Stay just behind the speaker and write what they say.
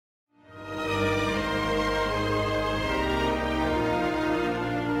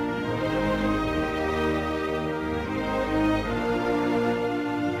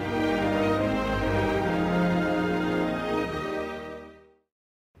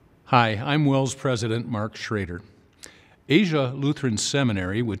Hi, I'm WELS President Mark Schrader. Asia Lutheran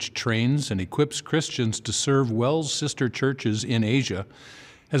Seminary, which trains and equips Christians to serve WELS sister churches in Asia,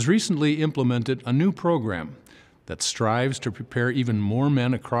 has recently implemented a new program that strives to prepare even more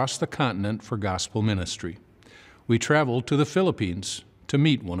men across the continent for gospel ministry. We traveled to the Philippines to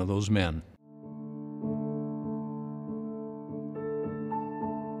meet one of those men.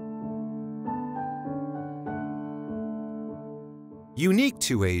 Unique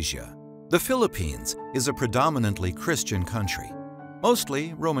to Asia, the Philippines is a predominantly Christian country,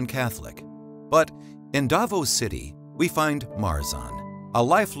 mostly Roman Catholic. But in Davao City, we find Marzan, a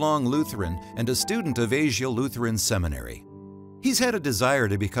lifelong Lutheran and a student of Asia Lutheran Seminary. He's had a desire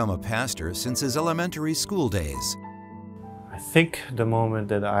to become a pastor since his elementary school days. I think the moment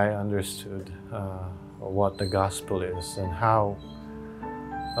that I understood what the gospel is and how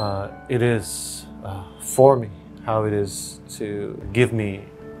it is for me, how it is to give me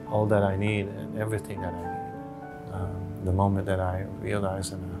all that I need and everything that I need. The moment that I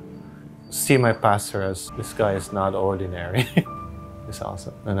realize and see my pastor as this guy is not ordinary, it's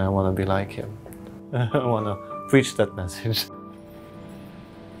awesome. And I want to be like him. I want to preach that message.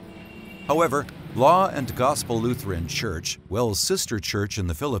 However, Law and Gospel Lutheran Church, WELS' sister church in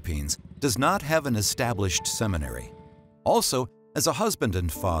the Philippines, does not have an established seminary. Also, as a husband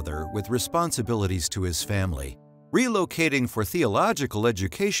and father with responsibilities to his family, relocating for theological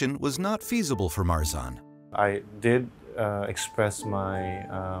education was not feasible for Marzan. I did express my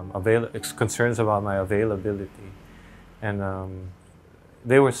concerns about my availability, and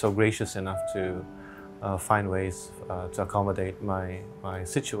they were so gracious enough to find ways to accommodate my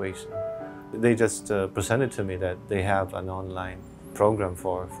situation. They just presented to me that they have an online program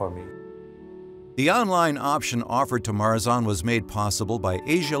for me. The online option offered to Marzan was made possible by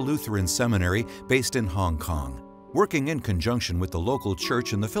Asia Lutheran Seminary based in Hong Kong, working in conjunction with the local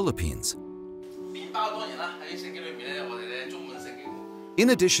church in the Philippines.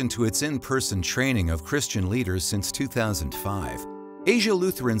 In addition to its in-person training of Christian leaders since 2005, Asia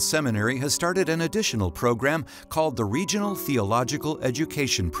Lutheran Seminary has started an additional program called the Regional Theological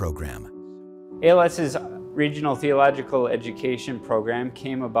Education Program. ALS's Regional Theological Education Program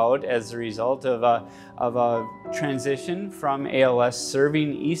came about as a result of a transition from ALS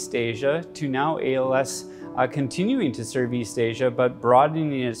serving East Asia to now ALS continuing to serve East Asia, but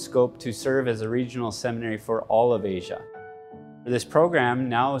broadening its scope to serve as a regional seminary for all of Asia. This program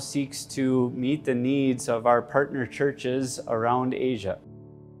now seeks to meet the needs of our partner churches around Asia.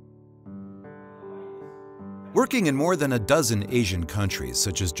 Working in more than a dozen Asian countries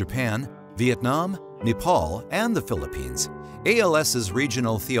such as Japan, Vietnam, Nepal, and the Philippines, ALS's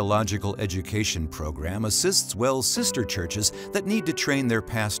Regional Theological Education Program assists WELS sister churches that need to train their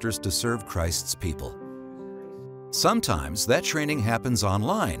pastors to serve Christ's people. Sometimes that training happens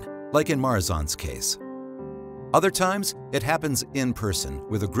online, like in Marzan's case. Other times, it happens in person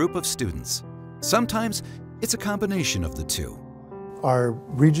with a group of students. Sometimes, it's a combination of the two. Our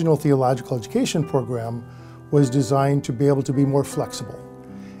Regional Theological Education Program was designed to be able to be more flexible.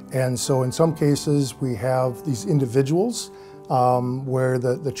 And so in some cases, we have these individuals where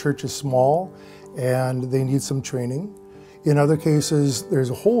the church is small and they need some training. In other cases, there's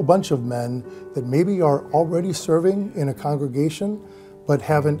a whole bunch of men that maybe are already serving in a congregation, but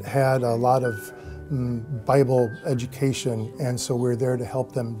haven't had a lot of Bible education, and so we're there to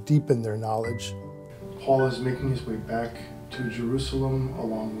help them deepen their knowledge. Paul is making his way back to Jerusalem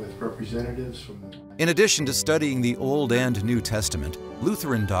along with representatives from the... In addition to studying the Old and New Testament,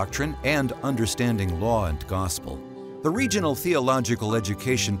 Lutheran doctrine, and understanding law and gospel, the Regional Theological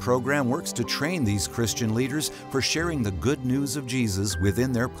Education Program works to train these Christian leaders for sharing the good news of Jesus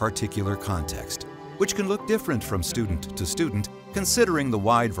within their particular context, which can look different from student to student, considering the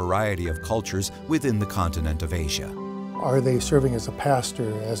wide variety of cultures within the continent of Asia. Are they serving as a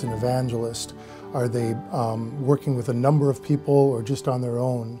pastor, as an evangelist? Are they working with a number of people or just on their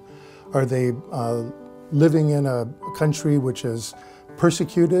own? Are they living in a country which is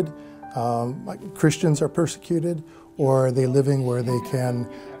persecuted, like Christians are persecuted, or are they living where they can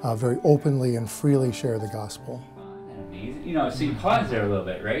very openly and freely share the gospel? You know, so you pause there a little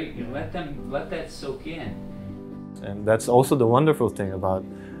bit, right? You let that soak in. And that's also the wonderful thing about,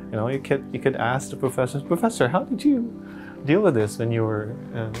 you know, you could ask the professor, how did you deal with this when you were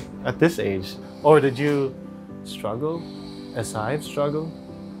at this age? Or did you struggle as I've struggled?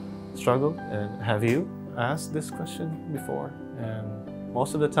 And have you asked this question before? And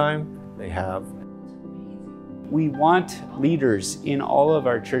most of the time, they have. We want leaders in all of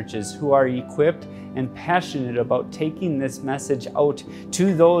our churches who are equipped and passionate about taking this message out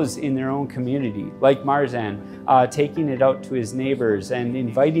to those in their own community, like Marzan, taking it out to his neighbors and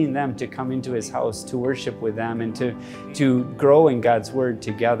inviting them to come into his house to worship with them and to grow in God's Word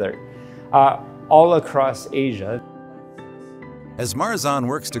together, all across Asia. As Marzan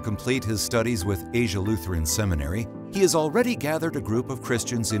works to complete his studies with Asia Lutheran Seminary, he has already gathered a group of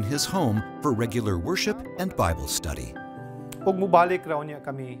Christians in his home for regular worship and Bible study. Pag mubalik raw niya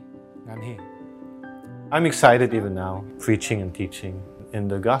kami nganhi. I'm excited even now, preaching and teaching in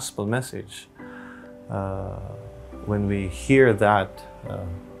the gospel message. When we hear that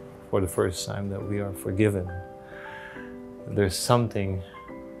for the first time, that we are forgiven, there's something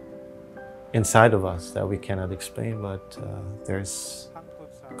inside of us that we cannot explain, but there's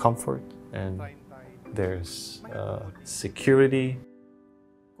comfort and there's security.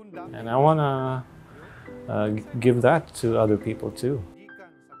 And I want to give that to other people too.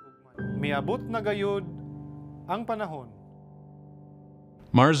 Miabot na gayud ang panahon.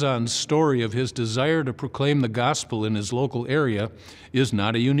 Marzan's story of his desire to proclaim the gospel in his local area is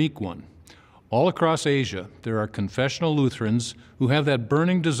not a unique one. All across Asia, there are confessional Lutherans who have that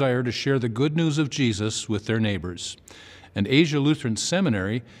burning desire to share the good news of Jesus with their neighbors. And Asia Lutheran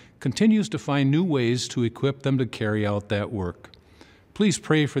Seminary continues to find new ways to equip them to carry out that work. Please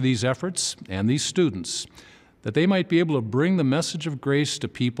pray for these efforts and these students, that they might be able to bring the message of grace to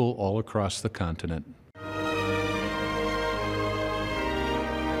people all across the continent.